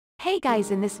Hey guys,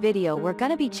 in this video we're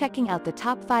gonna be checking out the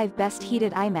top 5 best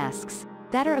heated eye masks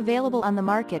that are available on the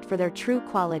market for their true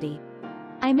quality.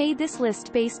 I made this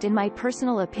list based in my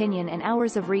personal opinion and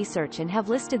hours of research and have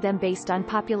listed them based on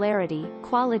popularity,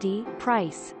 quality,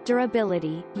 price,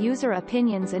 durability, user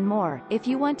opinions and more. If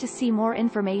you want to see more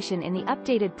information in the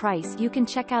updated price, you can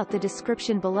check out the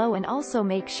description below and also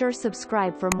make sure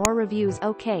subscribe for more reviews.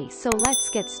 Okay, so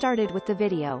let's get started with the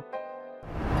video.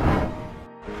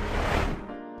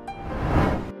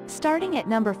 Starting at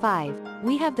number 5,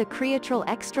 we have the Creatrill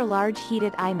Extra Large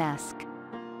Heated Eye Mask.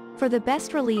 For the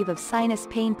best relief of sinus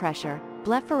pain, pressure,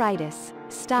 blepharitis,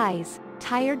 styes,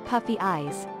 tired puffy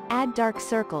eyes, add dark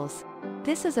circles,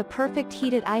 this is a perfect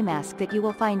heated eye mask that you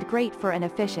will find great for and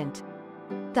efficient.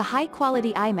 The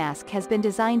high-quality eye mask has been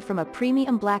designed from a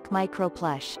premium black micro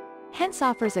plush, hence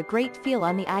offers a great feel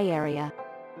on the eye area.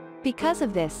 Because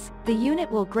of this, the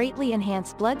unit will greatly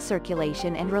enhance blood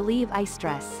circulation and relieve eye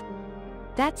stress.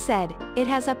 That said, it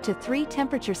has up to 3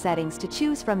 temperature settings to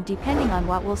choose from depending on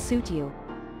what will suit you.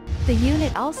 The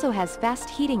unit also has fast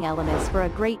heating elements for a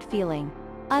great feeling.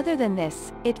 Other than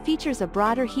this, it features a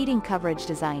broader heating coverage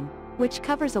design, which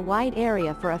covers a wide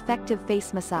area for effective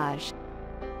face massage.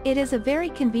 It is a very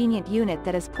convenient unit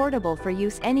that is portable for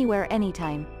use anywhere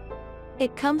anytime.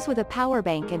 It comes with a power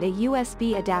bank and a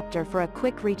USB adapter for a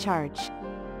quick recharge.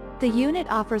 The unit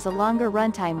offers a longer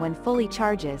runtime when fully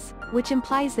charges, which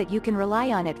implies that you can rely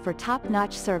on it for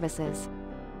top-notch services.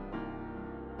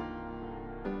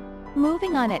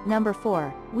 Moving on at number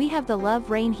 4, we have the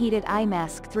Love Rain Heated Eye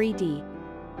Mask 3D.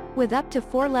 With up to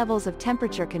 4 levels of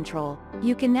temperature control,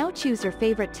 you can now choose your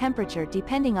favorite temperature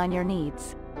depending on your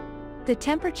needs. The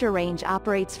temperature range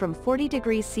operates from 40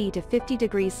 degrees C to 50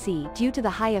 degrees C. Due to the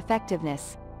high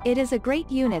effectiveness, it is a great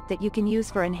unit that you can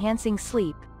use for enhancing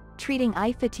sleep, treating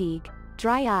eye fatigue,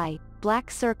 dry eye, black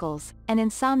circles, and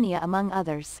insomnia among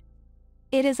others.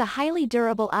 It is a highly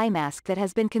durable eye mask that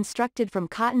has been constructed from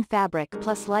cotton fabric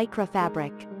plus lycra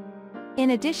fabric.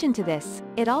 In addition to this,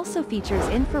 it also features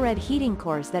infrared heating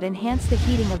cores that enhance the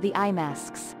heating of the eye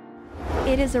masks.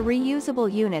 It is a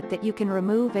reusable unit that you can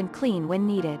remove and clean when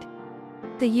needed.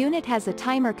 The unit has a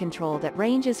timer control that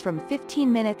ranges from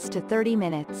 15 minutes to 30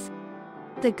 minutes.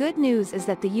 The good news is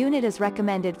that the unit is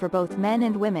recommended for both men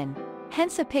and women,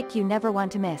 hence a pick you never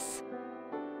want to miss.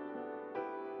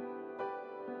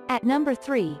 At number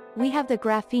 3, we have the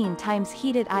Graphene x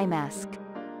Heated Eye Mask.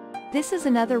 This is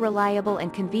another reliable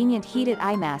and convenient heated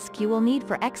eye mask you will need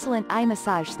for excellent eye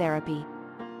massage therapy.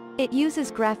 It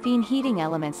uses graphene heating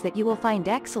elements that you will find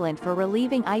excellent for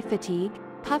relieving eye fatigue,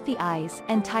 puffy eyes,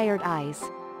 and tired eyes.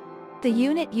 The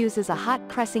unit uses a hot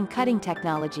pressing cutting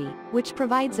technology, which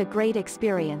provides a great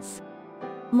experience.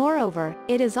 Moreover,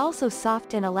 it is also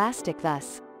soft and elastic,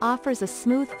 thus offers a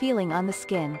smooth feeling on the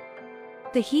skin.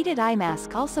 The heated eye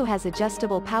mask also has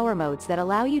adjustable power modes that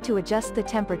allow you to adjust the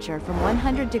temperature from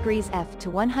 100 degrees F to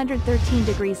 113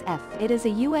 degrees F. It is a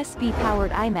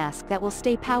USB-powered eye mask that will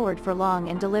stay powered for long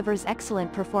and delivers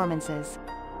excellent performances.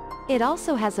 It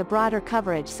also has a broader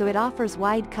coverage, so it offers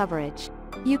wide coverage.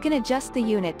 You can adjust the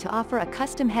unit to offer a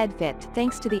custom head fit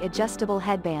thanks to the adjustable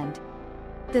headband.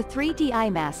 The 3D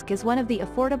eye mask is one of the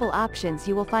affordable options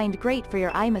you will find great for your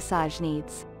eye massage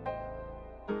needs.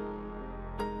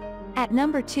 At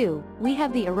number 2, we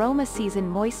have the Aroma Season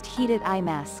Moist Heated Eye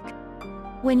Mask.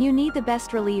 When you need the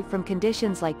best relief from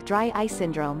conditions like dry eye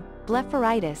syndrome,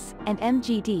 blepharitis, and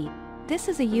MGD, this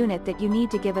is a unit that you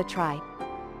need to give a try.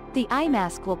 The eye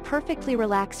mask will perfectly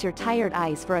relax your tired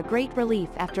eyes for a great relief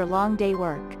after long day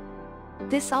work.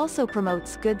 This also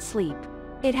promotes good sleep.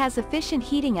 It has efficient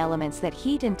heating elements that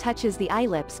heat and touches the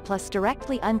eyelips plus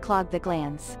directly unclog the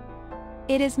glands.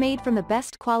 It is made from the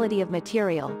best quality of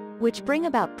material, which bring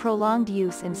about prolonged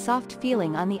use and soft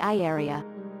feeling on the eye area.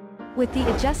 With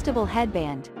the adjustable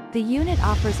headband, the unit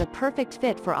offers a perfect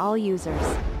fit for all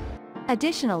users.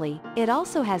 Additionally, it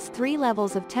also has 3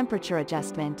 levels of temperature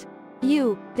adjustment.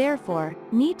 You, therefore,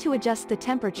 need to adjust the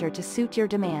temperature to suit your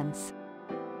demands.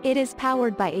 It is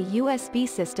powered by a USB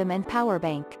system and power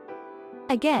bank.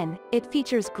 Again, it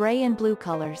features gray and blue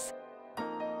colors.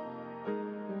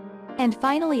 And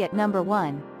finally at number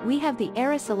 1, we have the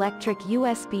ARRIS Electric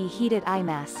USB Heated Eye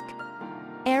Mask.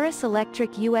 ARRIS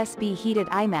Electric USB Heated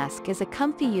Eye Mask is a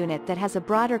comfy unit that has a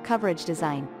broader coverage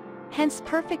design, hence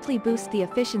perfectly boosts the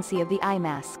efficiency of the eye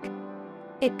mask.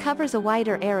 It covers a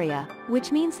wider area,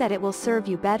 which means that it will serve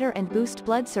you better and boost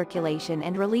blood circulation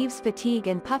and relieves fatigue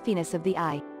and puffiness of the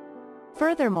eye.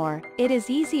 Furthermore, it is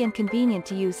easy and convenient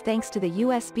to use thanks to the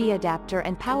USB adapter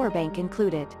and power bank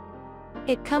included.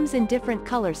 It comes in different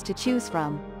colors to choose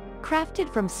from.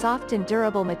 Crafted from soft and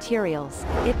durable materials,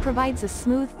 it provides a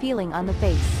smooth feeling on the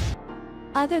face.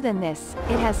 Other than this,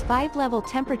 it has 5-level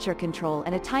temperature control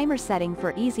and a timer setting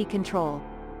for easy control.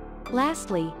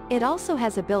 Lastly, it also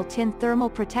has a built-in thermal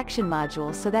protection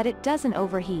module so that it doesn't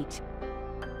overheat.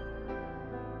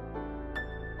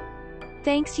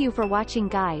 Thanks you for watching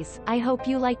guys, I hope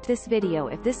you liked this video.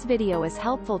 If this video is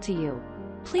helpful to you,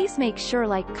 please make sure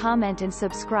like, comment and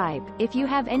subscribe. If you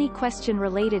have any question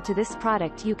related to this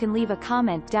product you can leave a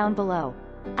comment down below.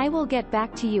 I will get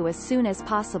back to you as soon as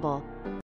possible.